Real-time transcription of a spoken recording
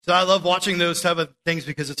So I love watching those type of things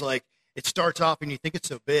because it's like, it starts off and you think it's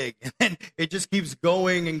so big, and then it just keeps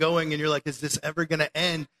going and going, and you're like, is this ever going to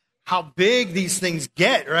end? How big these things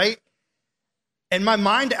get, right? And my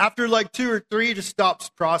mind, after like 2 or 3, just stops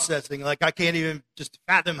processing. Like, I can't even just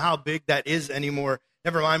fathom how big that is anymore.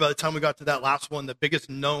 Never mind by the time we got to that last one, the biggest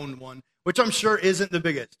known one, which I'm sure isn't the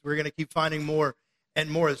biggest. We're going to keep finding more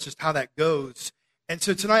and more. It's just how that goes. And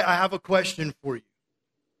so tonight I have a question for you,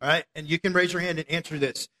 all right? And you can raise your hand and answer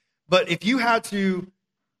this. But if you had to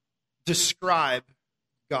describe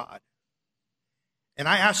God, and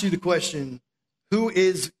I ask you the question, who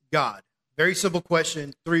is God? Very simple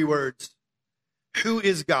question, 3 words. Who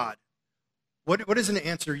is God? What is an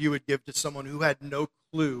answer you would give to someone who had no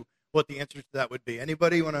clue what the answer to that would be?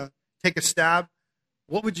 Anybody want to take a stab?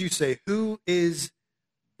 What would you say? Who is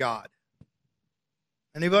God?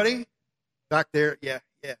 Anybody? Back there? Yeah.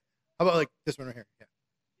 How about like this one right here? Yeah.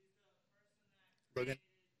 Logan?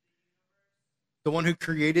 The one who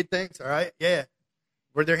created things? All right. Yeah.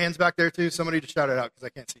 Were there hands back there too? Somebody just shout it out because I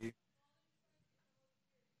can't see you.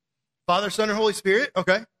 Father, Son, and Holy Spirit?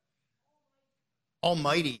 Okay.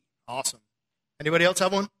 Almighty. Awesome. Anybody else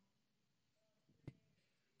have one?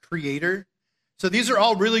 Creator. So these are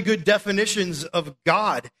all really good definitions of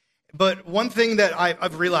God. But one thing that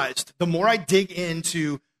I've realized, the more I dig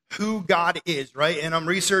into who God is, right? And I'm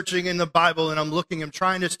researching in the Bible and I'm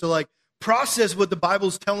trying just to like process what the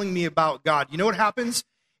Bible's telling me about God. You know what happens?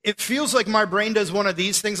 It feels like my brain does one of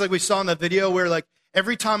these things like we saw in the video where like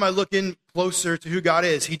every time I look in closer to who God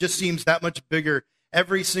is, he just seems that much bigger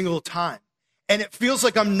every single time. And it feels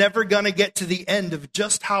like I'm never going to get to the end of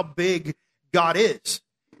just how big God is.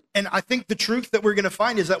 And I think the truth that we're going to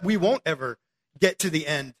find is that we won't ever get to the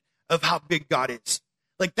end of how big God is.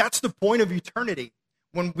 Like, that's the point of eternity.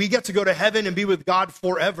 When we get to go to heaven and be with God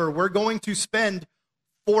forever, we're going to spend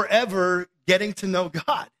forever getting to know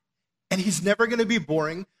God. And he's never going to be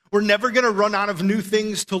boring. We're never going to run out of new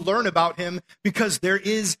things to learn about him because there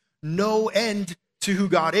is no end to who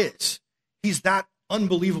God is. He's that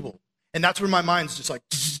unbelievable. And that's where my mind's just like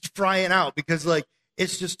frying out because like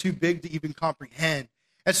it's just too big to even comprehend.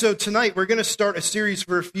 And so tonight we're going to start a series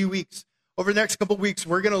for a few weeks. Over the next couple of weeks,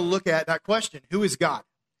 we're going to look at that question, who is God?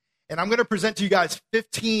 And I'm going to present to you guys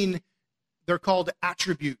 15, they're called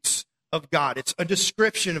attributes of God. It's a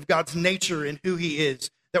description of God's nature and who he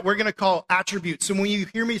is that we're going to call attributes. So when you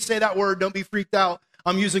hear me say that word, don't be freaked out.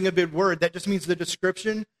 I'm using a big word. That just means the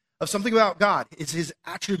description of something about God is his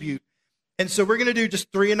attribute. And so we're going to do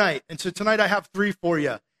just 3 a night. And so tonight I have 3 for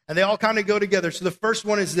you. And they all kind of go together. So the first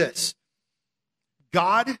one is this.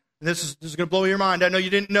 God, and this is going to blow your mind. I know you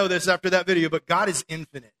didn't know this after that video, but God is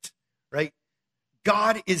infinite, right?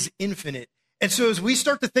 God is infinite. And so as we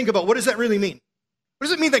start to think about what does that really mean? What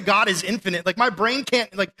does it mean that God is infinite? Like my brain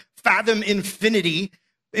can't like fathom infinity.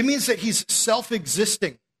 It means that he's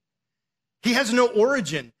self-existing. He has no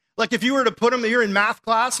origin. Like if you were to put him, you're in math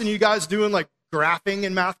class and you guys doing like graphing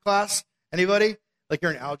in math class. Anybody? Like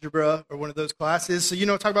you're in algebra or one of those classes. So,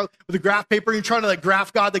 talk about with a graph paper, you're trying to like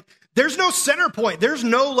graph God. Like there's no center point. There's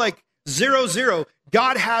no like 0, 0.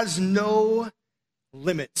 God has no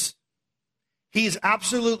limits. He's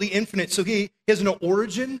absolutely infinite. So he has no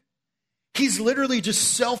origin. He's literally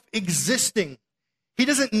just self-existing. He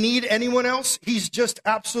doesn't need anyone else. He's just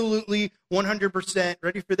absolutely 100%.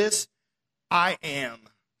 Ready for this? I am.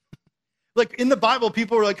 Like in the Bible,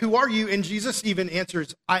 people are like, who are you? And Jesus even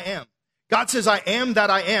answers, I am. God says, I am that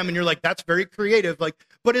I am. And you're like, that's very creative. Like,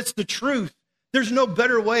 but it's the truth. There's no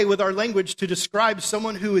better way with our language to describe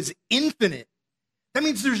someone who is infinite. That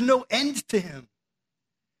means there's no end to him.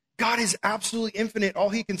 God is absolutely infinite. All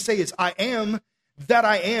he can say is, I am that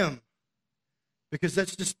I am. Because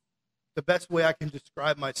that's just the best way I can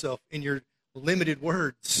describe myself in your limited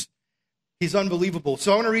words. He's unbelievable.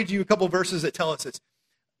 So I want to read you a couple verses that tell us this.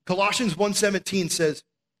 Colossians 1:17 says,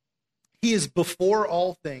 he is before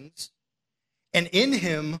all things, and in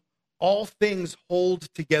him all things hold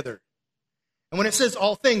together. And when it says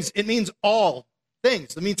all things, it means all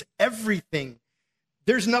things. It means everything.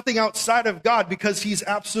 There's nothing outside of God because he's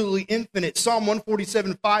absolutely infinite. Psalm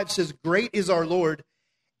 147:5 says, great is our Lord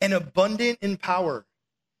and abundant in power.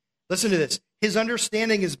 Listen to this. His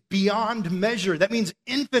understanding is beyond measure. That means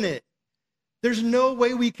infinite. There's no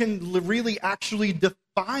way we can really actually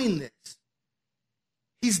define this.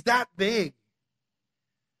 He's that big.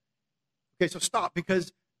 Okay, so stop,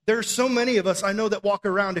 because there are so many of us I know that walk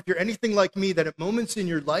around, if you're anything like me, that at moments in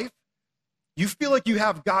your life, you feel like you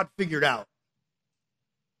have God figured out.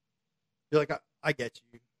 You're like, I get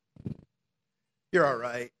you. You're all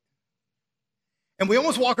right. And we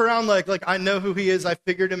almost walk around like I know who he is. I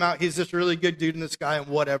figured him out. He's this really good dude in the sky and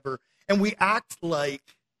whatever. And we act like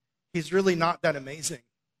He's really not that amazing.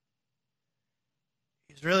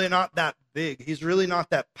 He's really not that big. He's really not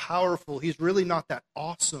that powerful. He's really not that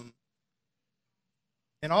awesome.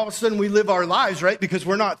 And all of a sudden we live our lives, right? Because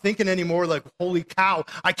we're not thinking anymore like, holy cow,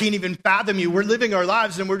 I can't even fathom you. We're living our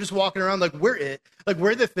lives and we're just walking around like we're it. Like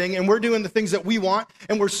we're the thing and we're doing the things that we want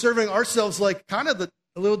and we're serving ourselves like kind of the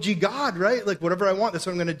little G God, right? Like whatever I want, that's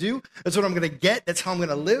what I'm going to do. That's what I'm going to get. That's how I'm going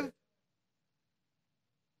to live.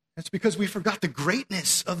 That's because we forgot the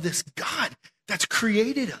greatness of this God that's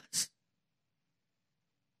created us.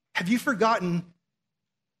 Have you forgotten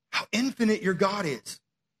how infinite your God is?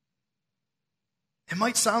 It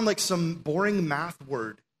might sound like some boring math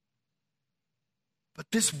word, but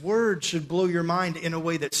this word should blow your mind in a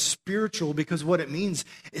way that's spiritual, because what it means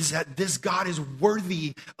is that this God is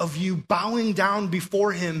worthy of you bowing down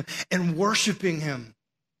before him and worshiping him.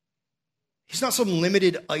 He's not some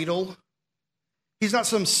limited idol. He's not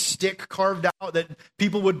some stick carved out that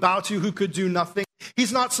people would bow to who could do nothing.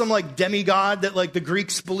 He's not some like demigod that like the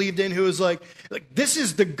Greeks believed in, who was like this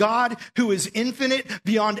is the God who is infinite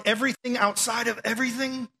beyond everything, outside of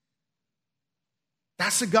everything.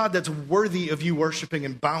 That's the God that's worthy of you worshiping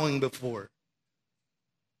and bowing before.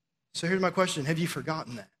 So here's my question. Have you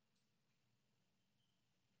forgotten that?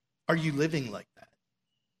 Are you living like that?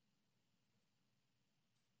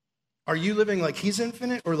 Are you living like he's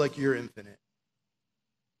infinite or like you're infinite?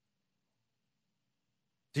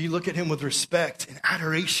 Do you look at him with respect and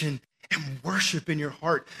adoration and worship in your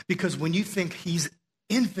heart? Because when you think he's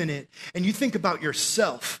infinite and you think about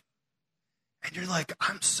yourself and you're like,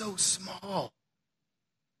 I'm so small.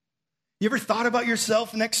 You ever thought about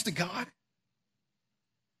yourself next to God?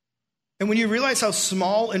 And when you realize how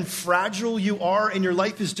small and fragile you are and your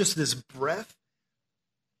life is just this breath,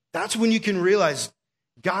 that's when you can realize,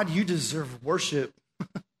 God, you deserve worship.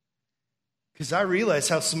 Because I realize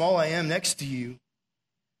how small I am next to you.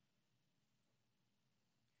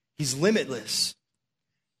 He's limitless.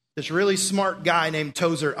 This really smart guy named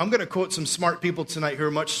Tozer. I'm going to quote some smart people tonight who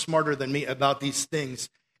are much smarter than me about these things.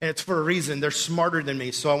 And it's for a reason. They're smarter than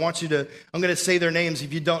me. So I'm going to say their names.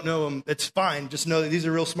 If you don't know them, it's fine. Just know that these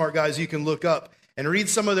are real smart guys you can look up and read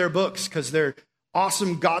some of their books, because they're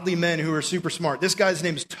awesome, godly men who are super smart. This guy's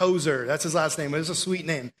name's Tozer. That's his last name. It's a sweet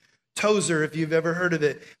name. Tozer, if you've ever heard of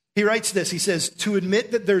it. He writes this. He says, to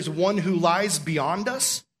admit that there's one who lies beyond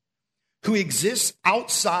us, who exists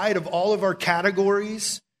outside of all of our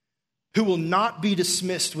categories, who will not be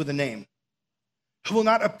dismissed with a name, who will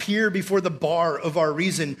not appear before the bar of our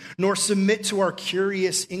reason, nor submit to our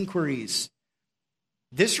curious inquiries.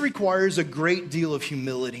 This requires a great deal of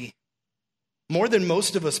humility, more than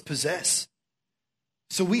most of us possess.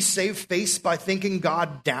 So we save face by thinking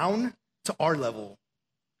God down to our level,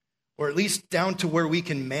 or at least down to where we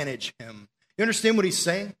can manage him. You understand what he's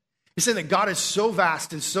saying? He's saying that God is so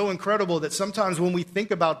vast and so incredible that sometimes when we think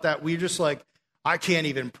about that, we're just like, I can't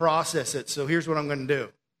even process it. So here's what I'm going to do.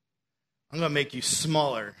 I'm going to make you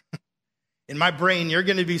smaller. In my brain, you're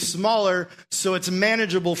going to be smaller so it's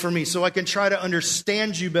manageable for me, so I can try to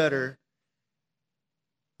understand you better.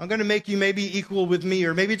 I'm going to make you maybe equal with me,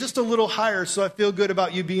 or maybe just a little higher so I feel good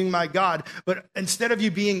about you being my God. But instead of you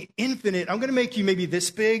being infinite, I'm going to make you maybe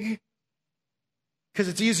this big because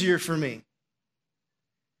it's easier for me.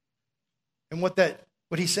 And what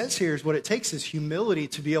he says here is what it takes is humility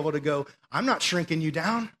to be able to go, I'm not shrinking you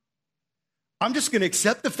down. I'm just going to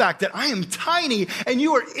accept the fact that I am tiny and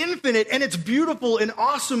you are infinite, and it's beautiful and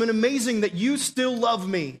awesome and amazing that you still love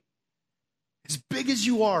me. As big as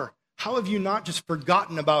you are, how have you not just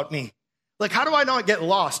forgotten about me? Like, how do I not get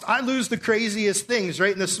lost? I lose the craziest things,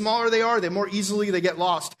 right? And the smaller they are, the more easily they get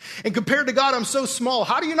lost. And compared to God, I'm so small.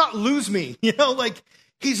 How do you not lose me? Like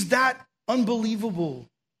he's that unbelievable.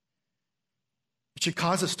 It should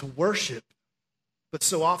cause us to worship, but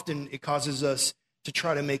so often it causes us to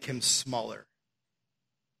try to make him smaller.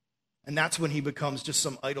 And that's when he becomes just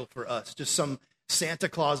some idol for us, just some Santa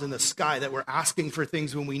Claus in the sky that we're asking for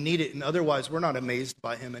things when we need it, and otherwise we're not amazed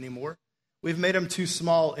by him anymore. We've made him too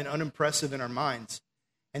small and unimpressive in our minds.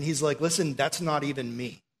 And he's like, listen, that's not even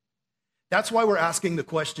me. That's why we're asking the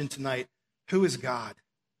question tonight, who is God?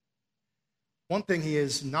 One thing he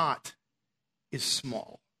is not is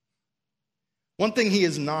small. One thing he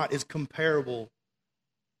is not is comparable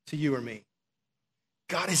to you or me.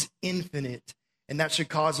 God is infinite, and that should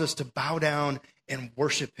cause us to bow down and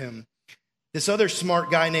worship him. This other smart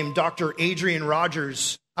guy named Dr. Adrian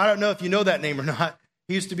Rogers, I don't know if you know that name or not.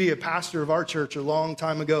 He used to be a pastor of our church a long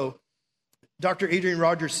time ago. Dr. Adrian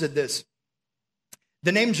Rogers said this: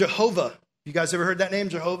 the name Jehovah, you guys ever heard that name,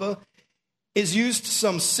 Jehovah, is used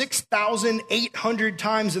some 6,800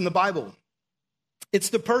 times in the Bible. It's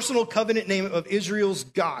the personal covenant name of Israel's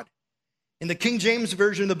God. In the King James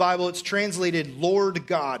Version of the Bible, it's translated Lord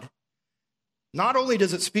God. Not only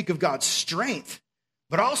does it speak of God's strength,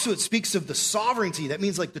 but also it speaks of the sovereignty. That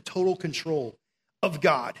means like the total control of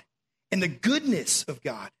God and the goodness of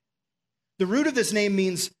God. The root of this name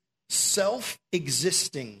means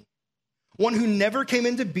self-existing, one who never came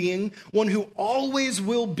into being, one who always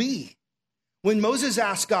will be. When Moses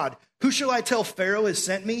asked God, "Who shall I tell Pharaoh has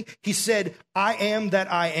sent me?" he said, "I am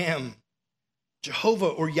that I am." Jehovah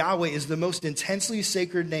or Yahweh is the most intensely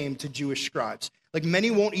sacred name to Jewish scribes. Like many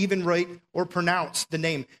won't even write or pronounce the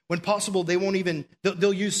name. When possible,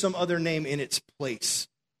 they'll use some other name in its place.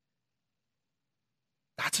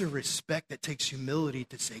 That's a respect that takes humility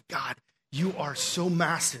to say, God, you are so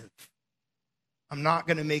massive. I'm not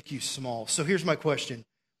going to make you small. So here's my question.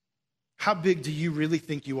 How big do you really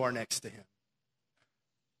think you are next to him?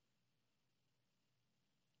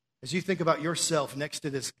 As you think about yourself next to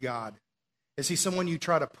this God, is he someone you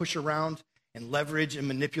try to push around and leverage and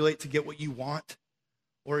manipulate to get what you want?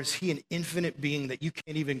 Or is he an infinite being that you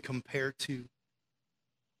can't even compare to?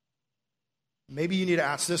 Maybe you need to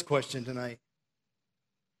ask this question tonight.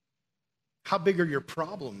 How big are your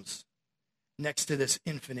problems next to this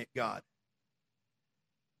infinite God?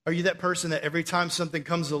 Are you that person that every time something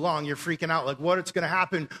comes along, you're freaking out, like what's going to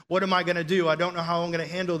happen? What am I going to do? I don't know how I'm going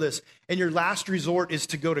to handle this. And your last resort is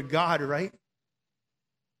to go to God, right?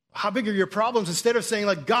 How big are your problems? Instead of saying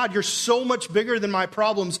like, God, you're so much bigger than my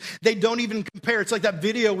problems, they don't even compare. It's like that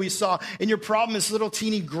video we saw, and your problem is a little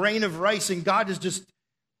teeny grain of rice, and God is just,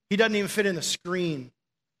 he doesn't even fit in the screen.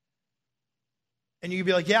 And you'd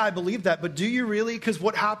be like, yeah, I believe that, but do you really? Because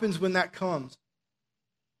what happens when that comes?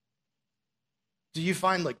 Do you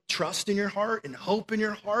find like trust in your heart and hope in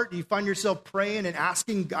your heart? Do you find yourself praying and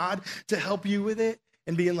asking God to help you with it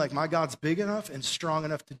and being like, my God's big enough and strong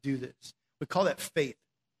enough to do this? We call that faith.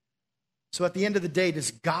 So at the end of the day,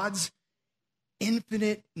 does God's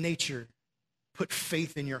infinite nature put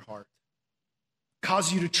faith in your heart?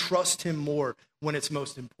 Cause you to trust him more when it's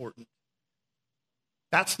most important?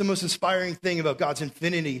 That's the most inspiring thing about God's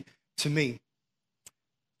infinity to me.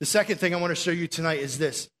 The second thing I want to show you tonight is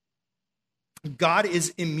this. God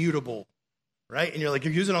is immutable, right? And you're like,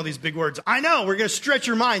 you're using all these big words. I know, we're going to stretch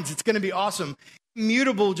your minds. It's going to be awesome.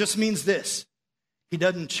 Immutable just means this. He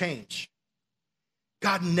doesn't change.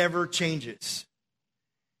 God never changes.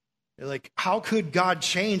 You're like, how could God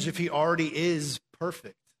change if he already is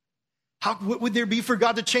perfect? What would there be for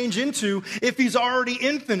God to change into if he's already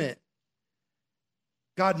infinite?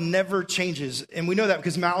 God never changes. And we know that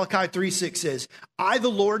because Malachi 3:6 says, I, the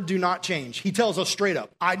Lord, do not change. He tells us straight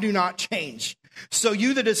up, I do not change. So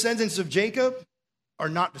you, the descendants of Jacob, are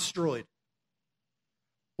not destroyed.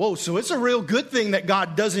 Whoa, so it's a real good thing that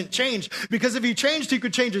God doesn't change, because if he changed, he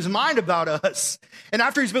could change his mind about us. And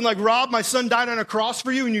after he's been like, Rob, my son died on a cross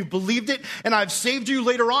for you and you believed it and I've saved you,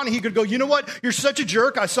 later on, he could go, you know what? You're such a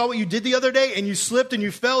jerk. I saw what you did the other day and you slipped and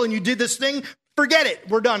you fell and you did this thing. Forget it.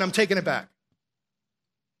 We're done. I'm taking it back.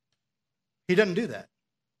 He doesn't do that.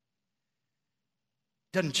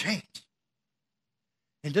 He doesn't change.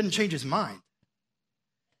 He doesn't change his mind.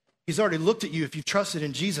 He's already looked at you if you've trusted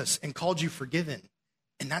in Jesus and called you forgiven.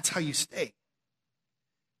 And that's how you stay.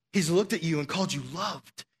 He's looked at you and called you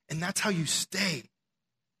loved. And that's how you stay.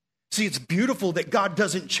 See, it's beautiful that God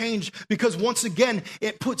doesn't change, because once again,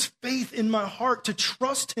 it puts faith in my heart to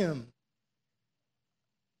trust him.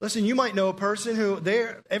 Listen, you might know a person who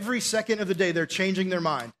every second of the day, they're changing their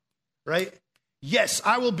mind, right? Yes,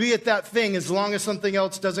 I will be at that thing as long as something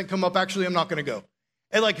else doesn't come up. Actually, I'm not going to go.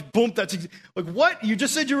 And like, boom, that's like, what? You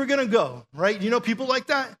just said you were going to go, right? You know people like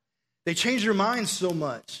that? They change their minds so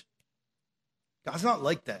much. God's not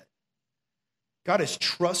like that. God is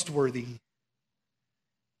trustworthy.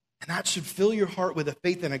 And that should fill your heart with a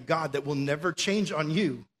faith in a God that will never change on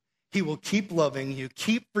you. He will keep loving you,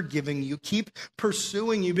 keep forgiving you, keep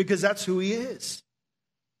pursuing you, because that's who he is.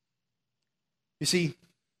 You see,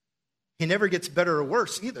 he never gets better or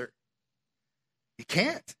worse either. He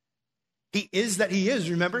can't. He is that he is.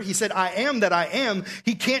 Remember, he said, I am that I am.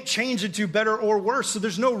 He can't change it to better or worse. So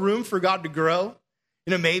there's no room for God to grow.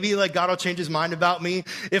 You know, maybe like God will change his mind about me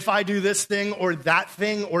if I do this thing or that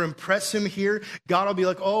thing or impress him here. God will be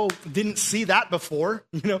like, oh, didn't see that before.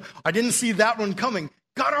 You know, I didn't see that one coming.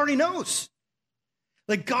 God already knows.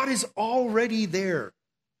 Like, God is already there.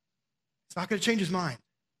 He's not going to change his mind.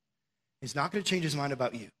 He's not going to change his mind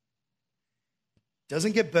about you.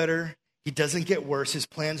 Doesn't get better. He doesn't get worse. His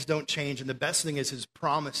plans don't change. And the best thing is his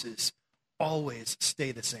promises always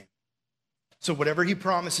stay the same. So whatever he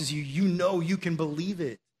promises you, you know you can believe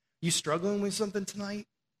it. You struggling with something tonight?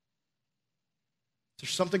 Is there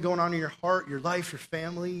something going on in your heart, your life, your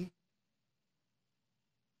family?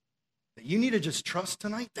 that you need to just trust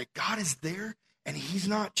tonight that God is there and he's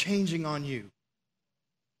not changing on you.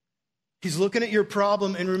 He's looking at your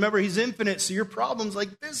problem, and remember, he's infinite, so your problem's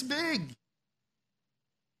like this big.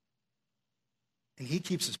 And he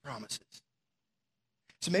keeps his promises.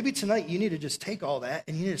 So maybe tonight you need to just take all that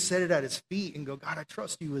and you need to set it at his feet and go, God, I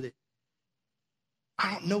trust you with it.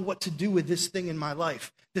 I don't know what to do with this thing in my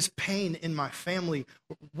life, this pain in my family,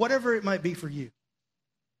 whatever it might be for you.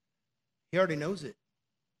 He already knows it.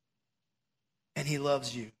 And he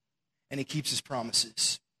loves you, and he keeps his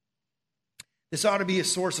promises. This ought to be a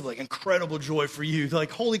source of incredible joy for you. Like,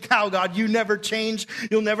 holy cow, God, you never change.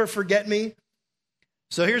 You'll never forget me.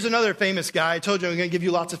 So here's another famous guy. I told you I'm going to give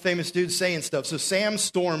you lots of famous dudes saying stuff. So Sam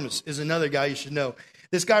Storms is another guy you should know.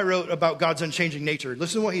 This guy wrote about God's unchanging nature.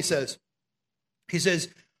 Listen to what he says. He says,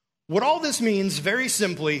 what all this means, very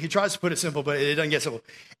simply, he tries to put it simple, but it doesn't get simple,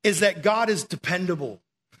 is that God is dependable.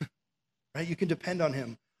 Right? You can depend on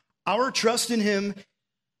him. Our trust in him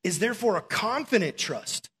is therefore a confident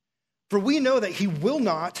trust. For we know that he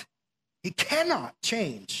cannot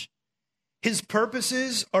change. His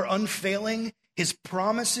purposes are unfailing, his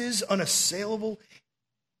promises unassailable.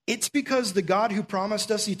 It's because the God who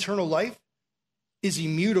promised us eternal life is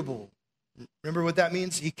immutable. Remember what that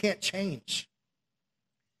means? He can't change.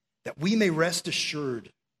 That we may rest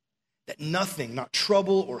assured that nothing, not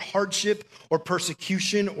trouble or hardship or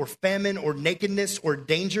persecution or famine or nakedness or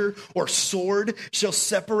danger or sword shall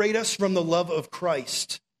separate us from the love of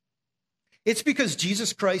Christ. It's because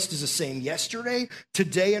Jesus Christ is the same yesterday,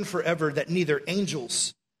 today, and forever that neither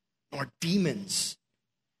angels nor demons,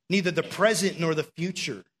 neither the present nor the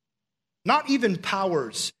future, not even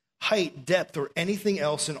powers, height, depth, or anything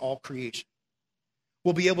else in all creation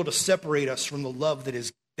will be able to separate us from the love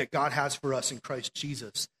that God has for us in Christ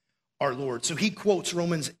Jesus, our Lord. So he quotes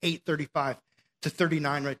Romans 8:35 to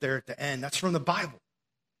 39 right there at the end. That's from the Bible.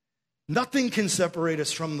 Nothing can separate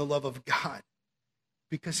us from the love of God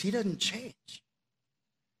because he doesn't change.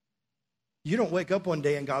 You don't wake up one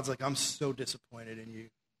day and God's like, I'm so disappointed in you.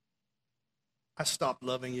 I stopped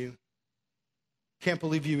loving you. Can't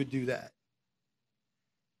believe you would do that.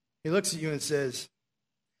 He looks at you and says,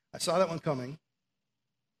 I saw that one coming.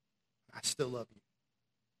 I still love you.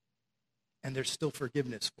 And there's still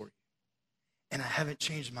forgiveness for you. And I haven't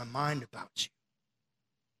changed my mind about you.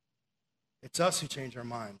 It's us who change our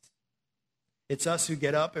minds. It's us who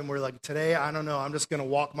get up and we're like, today, I don't know, I'm just going to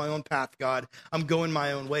walk my own path, God. I'm going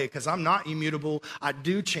my own way because I'm not immutable. I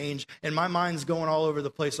do change, and my mind's going all over the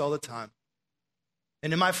place all the time.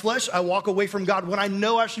 And in my flesh, I walk away from God when I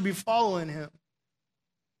know I should be following him.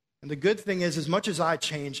 And the good thing is, as much as I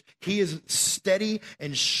change, he is steady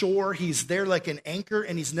and sure. He's there like an anchor,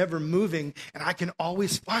 and he's never moving, and I can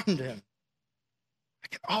always find him. I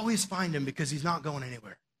can always find him because he's not going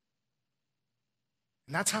anywhere.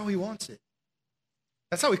 And that's how he wants it.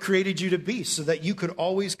 That's how he created you to be, so that you could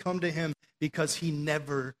always come to him because he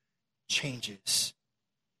never changes.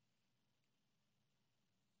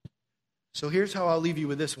 So here's how I'll leave you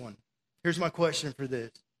with this one. Here's my question for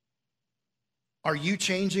this. Are you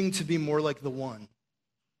changing to be more like the one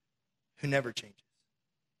who never changes?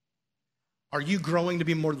 Are you growing to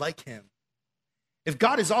be more like him? If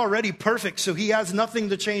God is already perfect, so he has nothing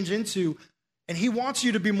to change into, and he wants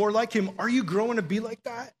you to be more like him, are you growing to be like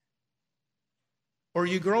that? Or are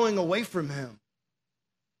you growing away from him?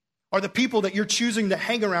 Are the people that you're choosing to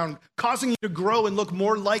hang around causing you to grow and look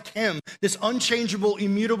more like him, this unchangeable,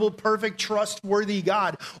 immutable, perfect, trustworthy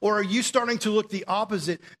God? Or are you starting to look the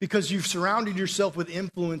opposite because you've surrounded yourself with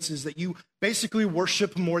influences that you basically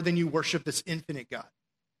worship more than you worship this infinite God?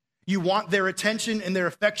 You want their attention and their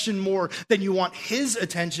affection more than you want his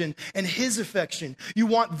attention and his affection. You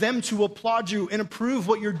want them to applaud you and approve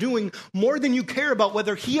what you're doing more than you care about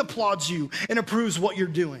whether he applauds you and approves what you're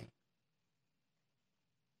doing.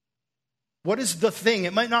 What is the thing?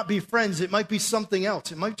 It might not be friends. It might be something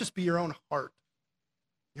else. It might just be your own heart,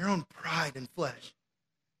 your own pride and flesh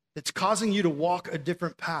that's causing you to walk a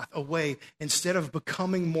different path away instead of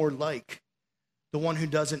becoming more like the one who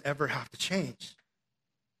doesn't ever have to change.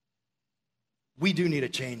 We do need a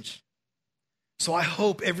change. So I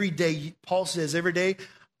hope every day, Paul says every day,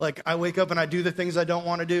 like I wake up and I do the things I don't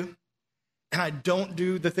want to do. And I don't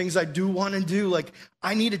do the things I do want to do. Like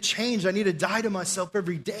I need to change. I need to die to myself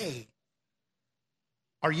every day.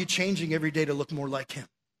 Are you changing every day to look more like him?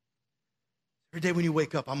 Every day when you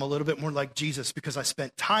wake up, I'm a little bit more like Jesus because I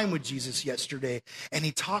spent time with Jesus yesterday and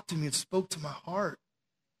he talked to me and spoke to my heart.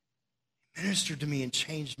 He ministered to me and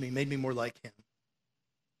changed me, made me more like him.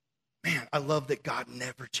 Man, I love that God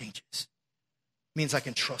never changes. It means I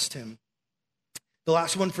can trust him. The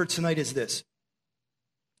last one for tonight is this.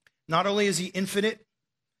 Not only is he infinite,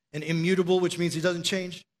 and immutable, which means he doesn't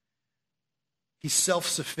change. He's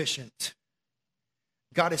self-sufficient.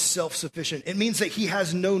 God is self-sufficient. It means that he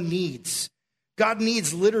has no needs. God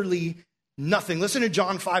needs literally nothing. Listen to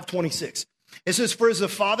John 5:26. It says, for as the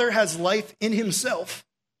Father has life in himself,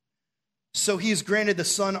 so he has granted the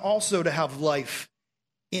Son also to have life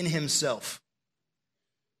in himself.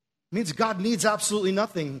 It means God needs absolutely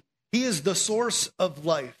nothing. He is the source of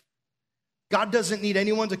life. God doesn't need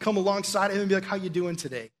anyone to come alongside him and be like, how you doing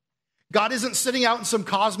today? God isn't sitting out in some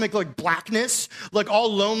cosmic like blackness, like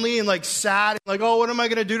all lonely and like sad, like, oh, what am I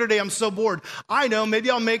going to do today? I'm so bored. I know,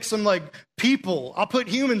 maybe I'll make some like people. I'll put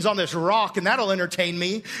humans on this rock and that'll entertain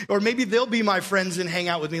me. Or maybe they'll be my friends and hang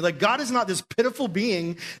out with me. Like God is not this pitiful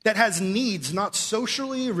being that has needs, not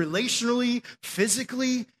socially, relationally,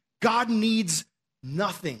 physically. God needs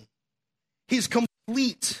nothing. He's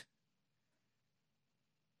complete.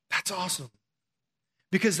 That's awesome.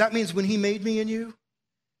 Because that means when he made me and you,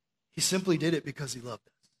 he simply did it because he loved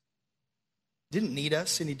us. He didn't need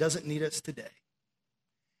us, and he doesn't need us today.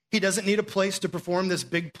 He doesn't need a place to perform this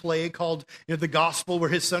big play called the gospel, where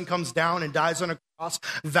his son comes down and dies on a cross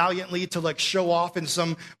valiantly to like show off in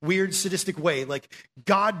some weird sadistic way. Like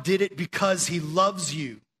God did it because he loves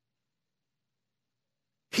you.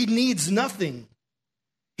 He needs nothing.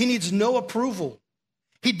 He needs no approval.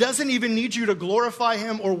 He doesn't even need you to glorify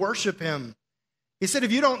him or worship him. He said,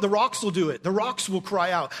 if you don't, the rocks will do it. The rocks will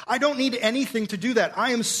cry out. I don't need anything to do that.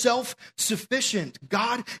 I am self-sufficient.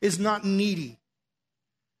 God is not needy.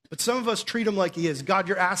 But some of us treat him like he is. God,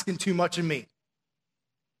 you're asking too much of me.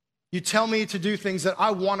 You tell me to do things that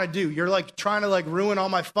I want to do. You're like trying to like ruin all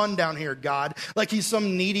my fun down here, God. Like he's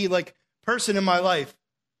some needy like person in my life.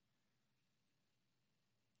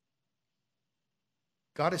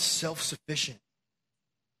 God is self-sufficient.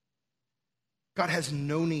 God has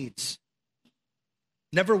no needs.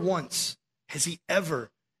 Never once has he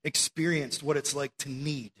ever experienced what it's like to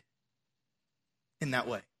need in that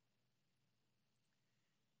way.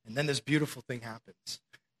 And then this beautiful thing happens.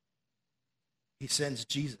 He sends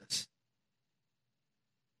Jesus,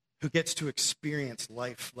 who gets to experience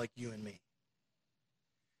life like you and me.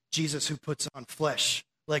 Jesus who puts on flesh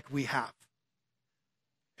like we have,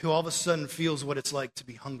 who all of a sudden feels what it's like to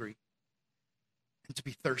be hungry and to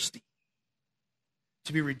be thirsty,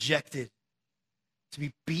 to be rejected, to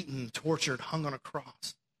be beaten, tortured, hung on a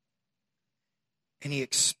cross. And he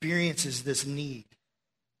experiences this need.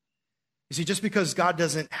 You see, just because God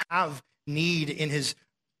doesn't have need in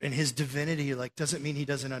his divinity, like doesn't mean he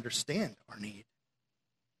doesn't understand our need.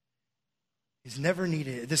 He's never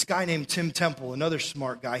needed it. This guy named Tim Temple, another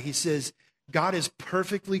smart guy, he says, God is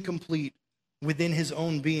perfectly complete within his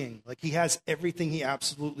own being. Like he has everything he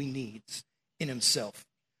absolutely needs in himself.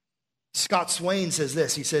 Scott Swain says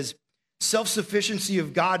this, he says, self-sufficiency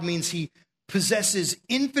of God means he possesses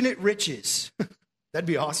infinite riches. That'd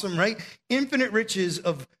be awesome, right? Infinite riches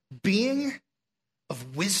of being,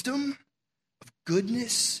 of wisdom, of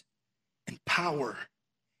goodness, and power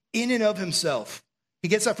in and of himself. He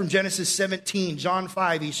gets that from Genesis 17, John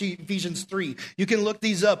 5, Ephesians 3. You can look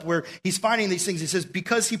these up where he's finding these things. He says,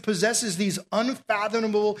 because he possesses these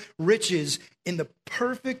unfathomable riches in the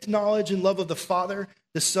perfect knowledge and love of the Father,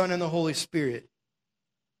 the Son, and the Holy Spirit.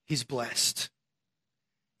 He's blessed.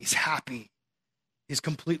 He's happy. He's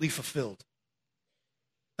completely fulfilled.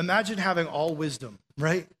 Imagine having all wisdom,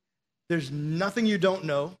 right? There's nothing you don't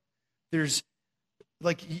know. There's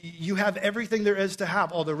like you have everything there is to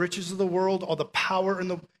have, all the riches of the world, all the power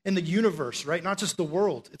in the universe, right? Not just the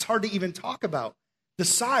world. It's hard to even talk about the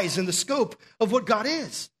size and the scope of what God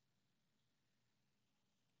is.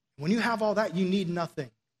 When you have all that, you need nothing.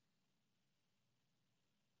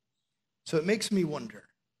 So it makes me wonder,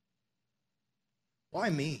 why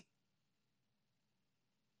me?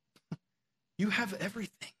 You have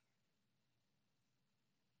everything.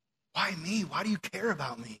 Why me? Why do you care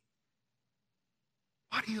about me?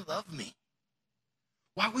 Why do you love me?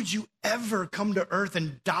 Why would you ever come to earth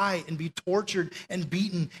and die and be tortured and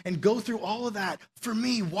beaten and go through all of that for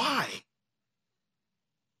me? Why?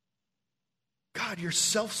 God, you're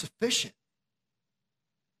self-sufficient.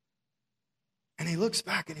 And he looks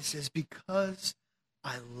back and he says, because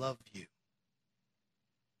I love you.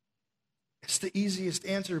 It's the easiest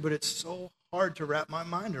answer, but it's so hard to wrap my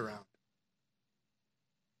mind around.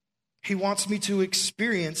 He wants me to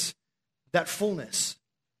experience that fullness,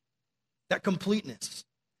 that completeness.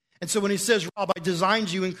 And so when he says, Rob, I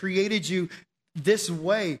designed you and created you this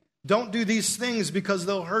way, don't do these things because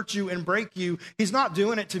they'll hurt you and break you. He's not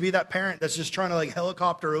doing it to be that parent that's just trying to like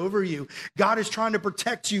helicopter over you. God is trying to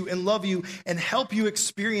protect you and love you and help you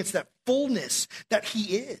experience that fullness that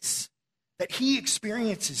he is, that he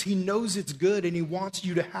experiences. He knows it's good and he wants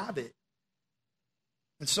you to have it.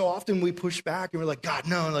 And so often we push back and we're like, God,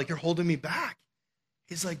 no, like you're holding me back.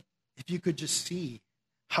 He's like, if you could just see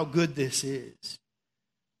how good this is.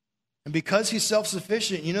 And because he's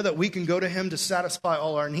self-sufficient, you know that we can go to him to satisfy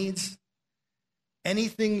all our needs.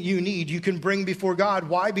 Anything you need, you can bring before God.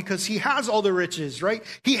 Why? Because he has all the riches, right?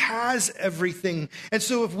 He has everything. And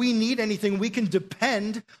so if we need anything, we can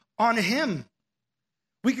depend on him.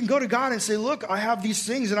 We can go to God and say, look, I have these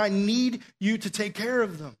things and I need you to take care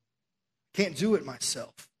of them. Can't do it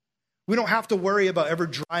myself. We don't have to worry about ever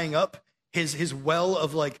drying up his well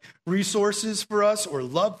of like resources for us or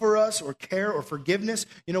love for us or care or forgiveness.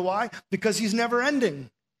 You know why? Because he's never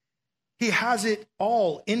ending. He has it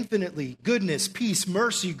all infinitely. Goodness, peace,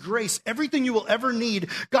 mercy, grace, everything you will ever need.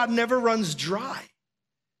 God never runs dry.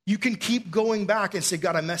 You can keep going back and say,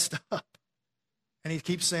 God, I messed up. And he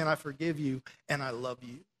keeps saying, I forgive you and I love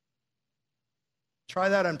you. Try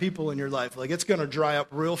that on people in your life. Like it's going to dry up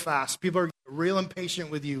real fast. People are real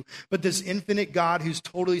impatient with you. But this infinite God who's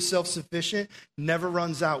totally self-sufficient never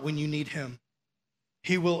runs out when you need him.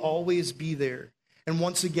 He will always be there. And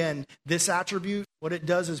once again, this attribute, what it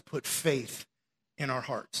does is put faith in our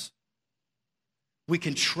hearts. We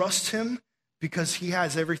can trust him because he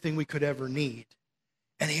has everything we could ever need.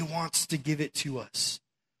 And he wants to give it to us.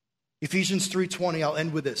 Ephesians 3:20, I'll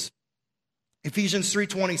end with this. Ephesians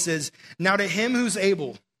 3:20 says, now to him who's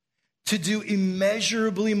able to do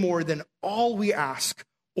immeasurably more than all we ask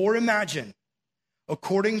or imagine,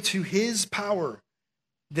 according to his power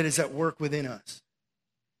that is at work within us.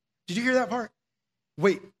 Did you hear that part?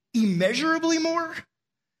 Wait, immeasurably more?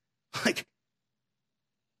 Like, it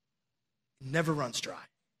never runs dry.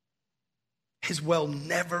 His well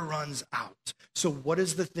never runs out. So what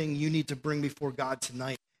is the thing you need to bring before God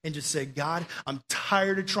tonight? And just say, God, I'm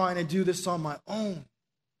tired of trying to do this on my own.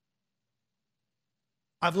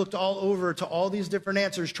 I've looked all over to all these different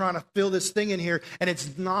answers trying to fill this thing in here, and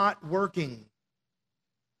it's not working.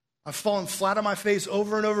 I've fallen flat on my face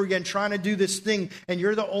over and over again trying to do this thing, and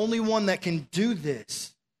you're the only one that can do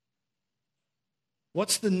this.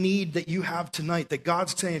 What's the need that you have tonight that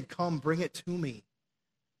God's saying, come, bring it to me?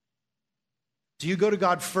 Do you go to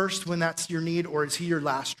God first when that's your need, or is he your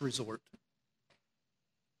last resort?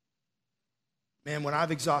 Man, when I've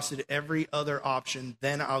exhausted every other option,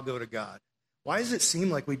 then I'll go to God. Why does it seem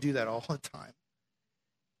like we do that all the time?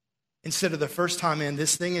 Instead of the first time, man,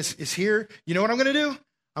 this thing is here. You know what I'm going to do?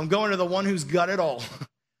 I'm going to the one who's got it all.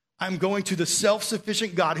 I'm going to the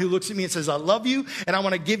self-sufficient God who looks at me and says, I love you, and I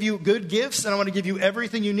want to give you good gifts, and I want to give you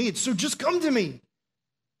everything you need. So just come to me.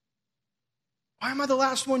 Why am I the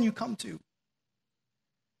last one you come to?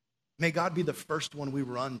 May God be the first one we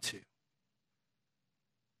run to.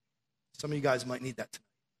 Some of you guys might need that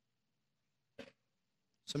tonight.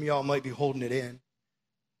 Some of y'all might be holding it in.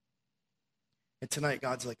 And tonight,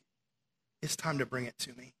 God's like, it's time to bring it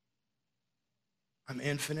to me. I'm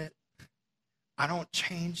infinite. I don't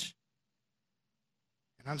change.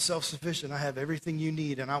 And I'm self-sufficient. I have everything you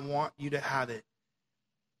need, and I want you to have it.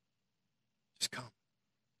 Just come.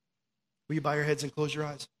 Will you bow your heads and close your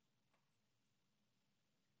eyes?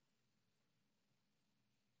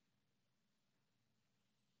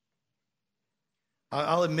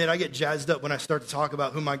 I'll admit I get jazzed up when I start to talk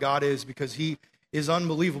about who my God is because he is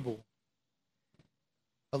unbelievable.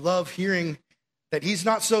 I love hearing that he's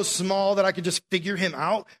not so small that I could just figure him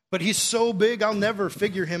out, but he's so big I'll never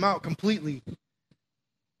figure him out completely.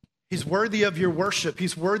 He's worthy of your worship.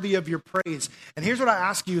 He's worthy of your praise. And here's what I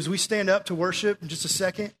ask you as we stand up to worship in just a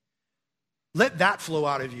second. Let that flow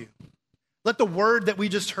out of you. Let the word that we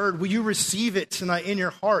just heard, will you receive it tonight in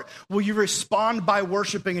your heart? Will you respond by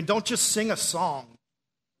worshiping? And don't just sing a song.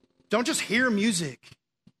 Don't just hear music.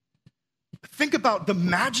 Think about the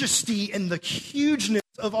majesty and the hugeness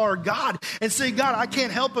of our God and say, God, I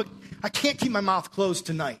can't help it. I can't keep my mouth closed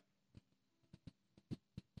tonight.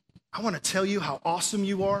 I want to tell you how awesome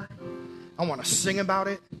you are. I want to sing about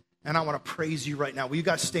it, and I want to praise you right now. Will you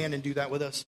guys stand and do that with us?